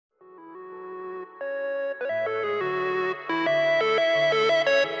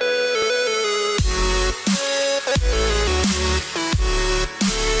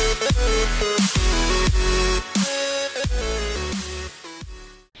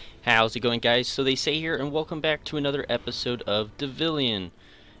How's it going, guys? So they say here, and welcome back to another episode of Devilian.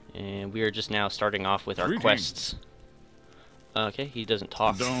 And we are just now starting off with our quests. Okay, he doesn't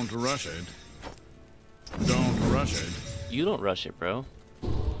talk. Don't rush it. Don't rush it. You don't rush it, bro.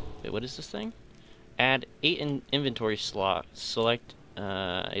 Wait, what is this thing? Add 8 inventory slot. Select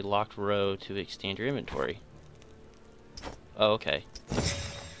a locked row to extend your inventory. Oh, okay.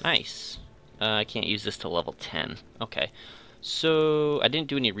 Nice. I can't use this till level 10. Okay. So, I didn't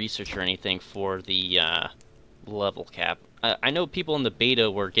do any research or anything for the level cap. I know people in the beta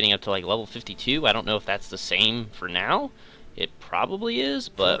were getting up to like level 52. I don't know if that's the same for now. It probably is,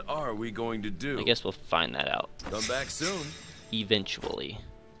 but what are we going to do? I guess we'll find that out. Come back soon. Eventually.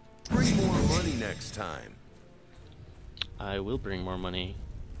 Bring more money next time. I will bring more money,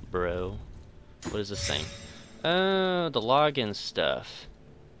 bro. What is this thing? The login stuff.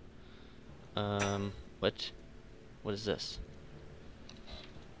 What? What is this?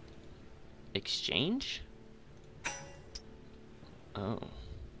 Exchange? Oh.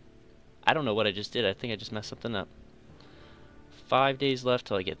 I don't know what I just did. I think I just messed something up. 5 days left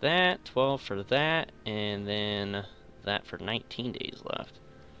till I get that. 12 for that. And then that for 19 days left.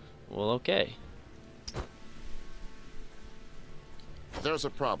 Well, okay. There's a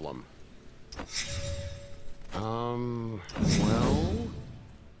problem. Well...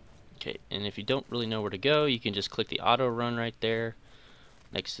 Okay, and if you don't really know where to go, you can just click the auto run right there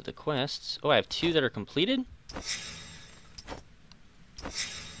next to the quests. Oh, I have 2 that are completed?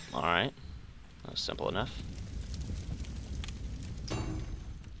 Alright. That was simple enough.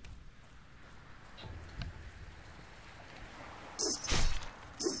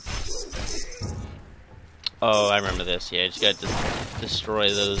 Oh, I remember this. Yeah, you just got to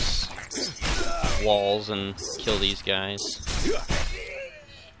destroy those walls and kill these guys.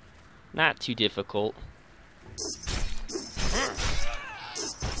 Not too difficult.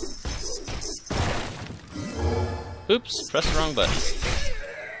 Oops, pressed the wrong button.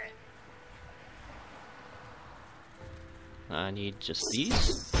 I need just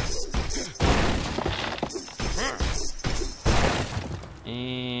these.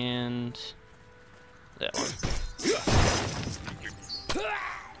 And that one.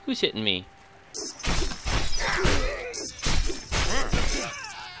 Who's hitting me?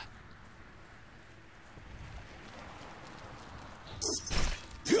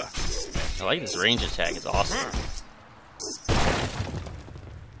 I like this range attack, it's awesome.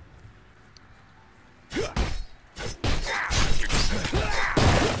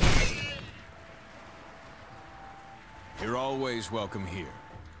 You're always welcome here.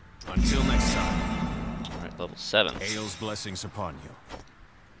 Until next time. Alright, level 7. Hail's blessings upon you.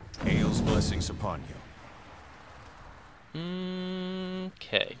 Hail's blessings upon you.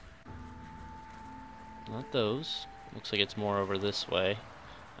 Okay. Not those. Looks like it's more over this way.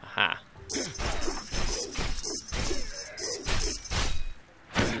 Aha.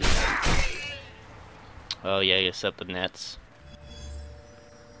 Oh yeah, you set the nets.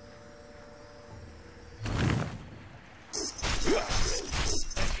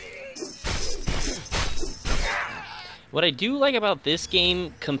 What I do like about this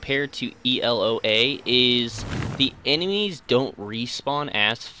game compared to ELOA is the enemies don't respawn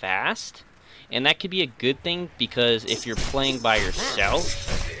as fast. And that could be a good thing because if you're playing by yourself,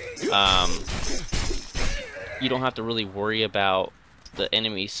 you don't have to really worry about the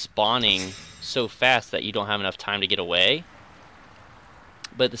enemies spawning so fast that you don't have enough time to get away.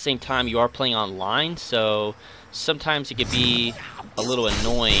 But at the same time, you are playing online, so sometimes it could be a little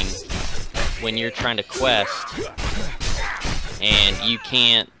annoying when you're trying to quest and you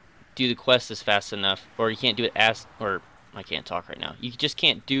can't do the quest as fast enough, or you can't do it as, or I can't talk right now. You just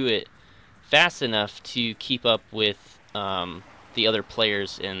can't do it fast enough to keep up with the other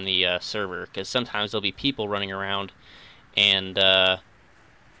players in the server, because sometimes there'll be people running around and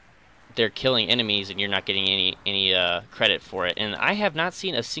they're killing enemies and you're not getting any credit for it. And I have not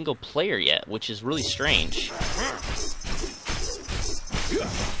seen a single player yet, which is really strange.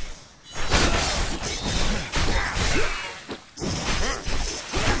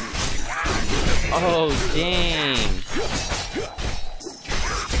 Oh, dang.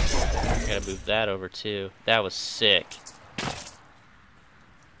 I gotta move that over too. That was sick.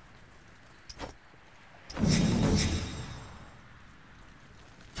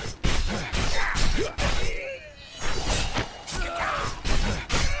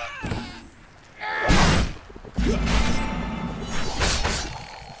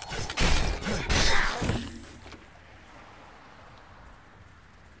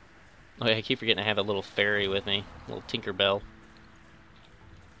 Oh yeah, I keep forgetting I have a little fairy with me, a little Tinkerbell.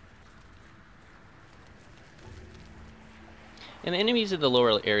 And the enemies in the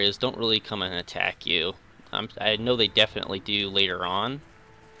lower areas don't really come and attack you. I know they definitely do later on.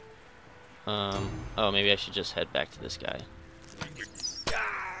 Oh, maybe I should just head back to this guy.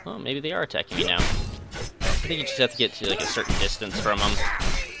 Oh, maybe they are attacking me now. I think you just have to get to like a certain distance from them.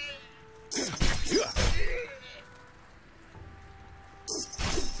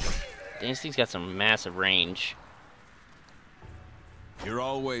 Dang, this thing's got some massive range. You're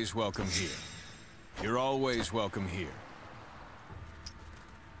always welcome here. You're always welcome here.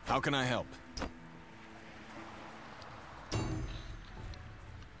 How can I help?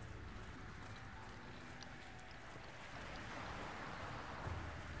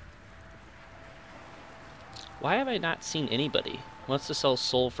 Why have I not seen anybody? Wants to sell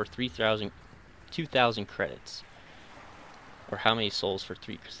soul for 2,000 credits. Or how many souls for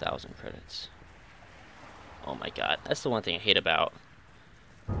 3,000 credits? Oh my god, that's the one thing I hate about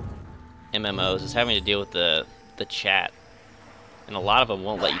MMOs, is having to deal with the chat. And a lot of them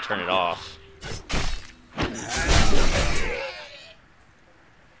won't let you turn it off.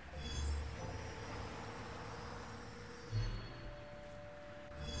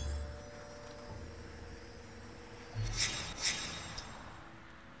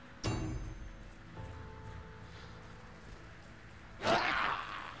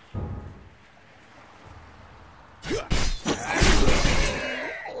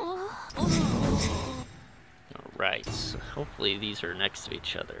 Alright, so hopefully these are next to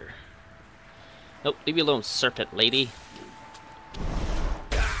each other. Nope, leave me alone, serpent lady.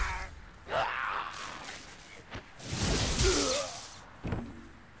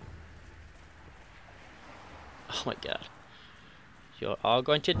 Oh my god. You're all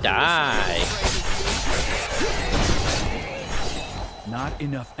going to die. Not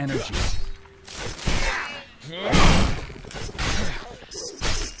enough energy.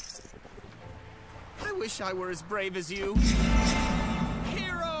 I wish I were as brave as you.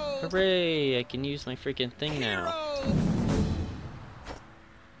 Hero! Hooray, I can use my freaking thing now. Hero!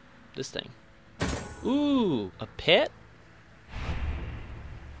 This thing. Ooh, a pet?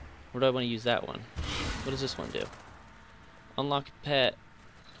 Where do I want to use that one? What does this one do? Unlock pet.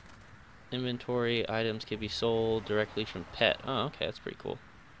 Inventory items can be sold directly from pet. Oh, okay, that's pretty cool.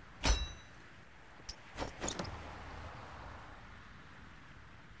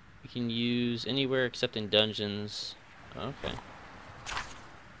 You can use anywhere except in dungeons. Oh, okay.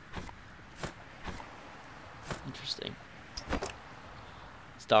 Interesting.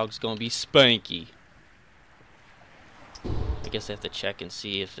 This dog's gonna be spanky. I guess I have to check and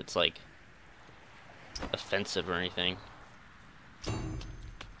see if it's like offensive or anything.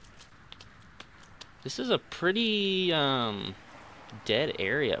 This is a pretty dead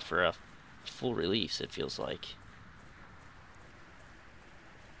area for a full release, it feels like.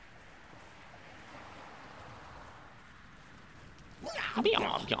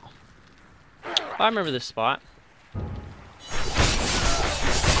 I remember this spot.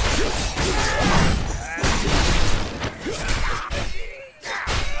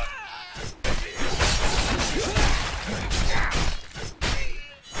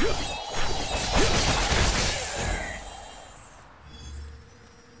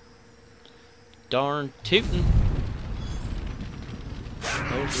 Darn tootin'.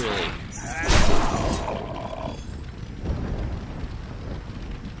 Oh, really?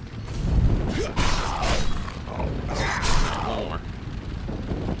 One more.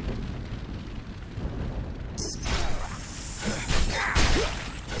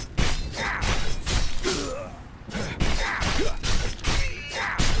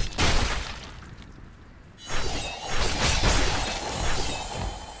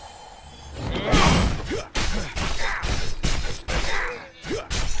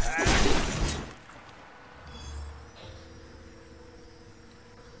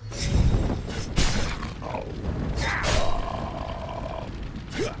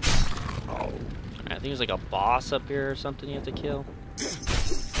 I think there's like a boss up here or something you have to kill.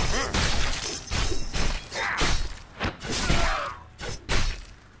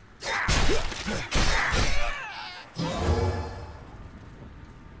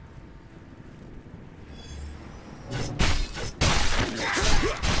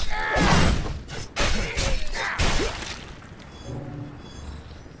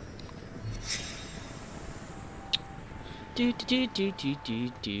 Do do do do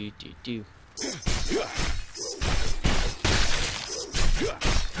do do do do.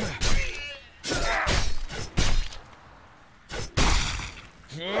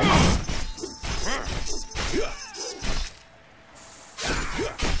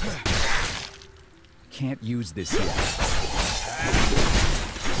 Can't use this yet.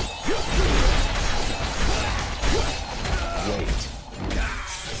 Wait.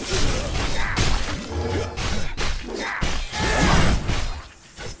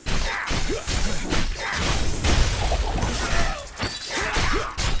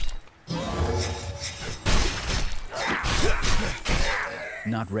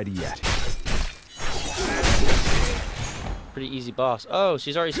 Not ready yet. Pretty easy boss. Oh,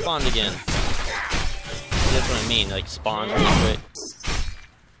 she's already spawned again. That's what I mean, like spawns really quick.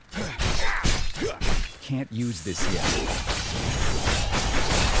 Can't use this yet.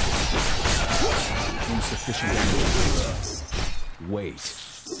 Insufficient energy. Wait.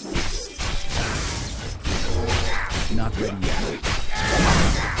 Not ready yet.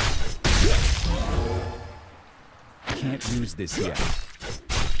 Can't use this yet.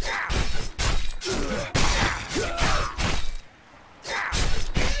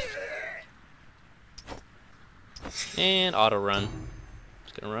 And auto run.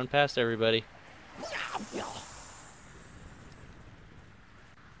 Just gonna run past everybody.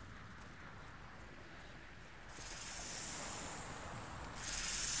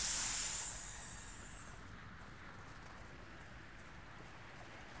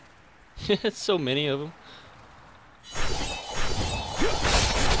 So many of them.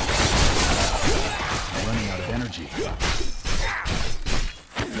 Running out of energy.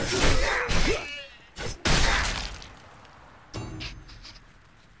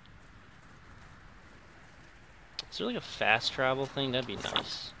 Is there like a fast travel thing? That'd be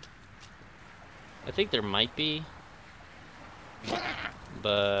nice. I think there might be,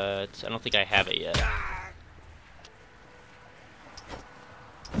 but I don't think I have it yet.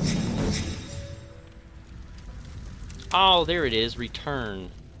 Oh, there it is.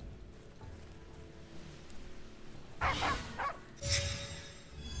 Return. So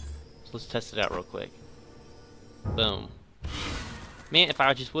let's test it out real quick. Boom. Man, if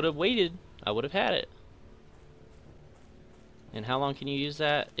I just would have waited, I would have had it. And how long can you use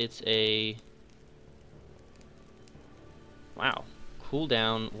that? It's a... Wow.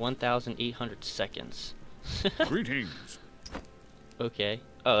 Cooldown 1,800 seconds. Greetings. Okay.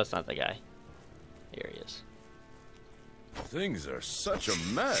 Oh, that's not the guy. Here he is. Things are such a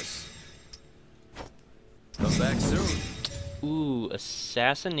mess. Come back soon. Ooh,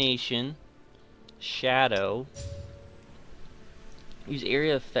 assassination, shadow. Use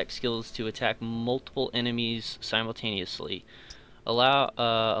area effect skills to attack multiple enemies simultaneously.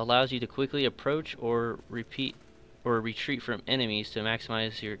 Allows you to quickly approach or retreat from enemies to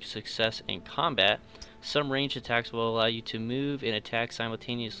maximize your success in combat. Some ranged attacks will allow you to move and attack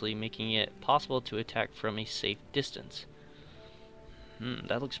simultaneously, making it possible to attack from a safe distance.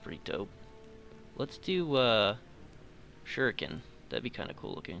 That looks pretty dope. Let's do shuriken. That'd be kind of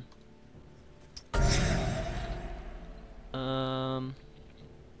cool looking. I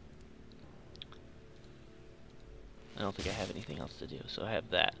don't think I have anything else to do, so I have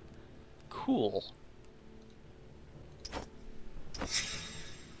that. Cool.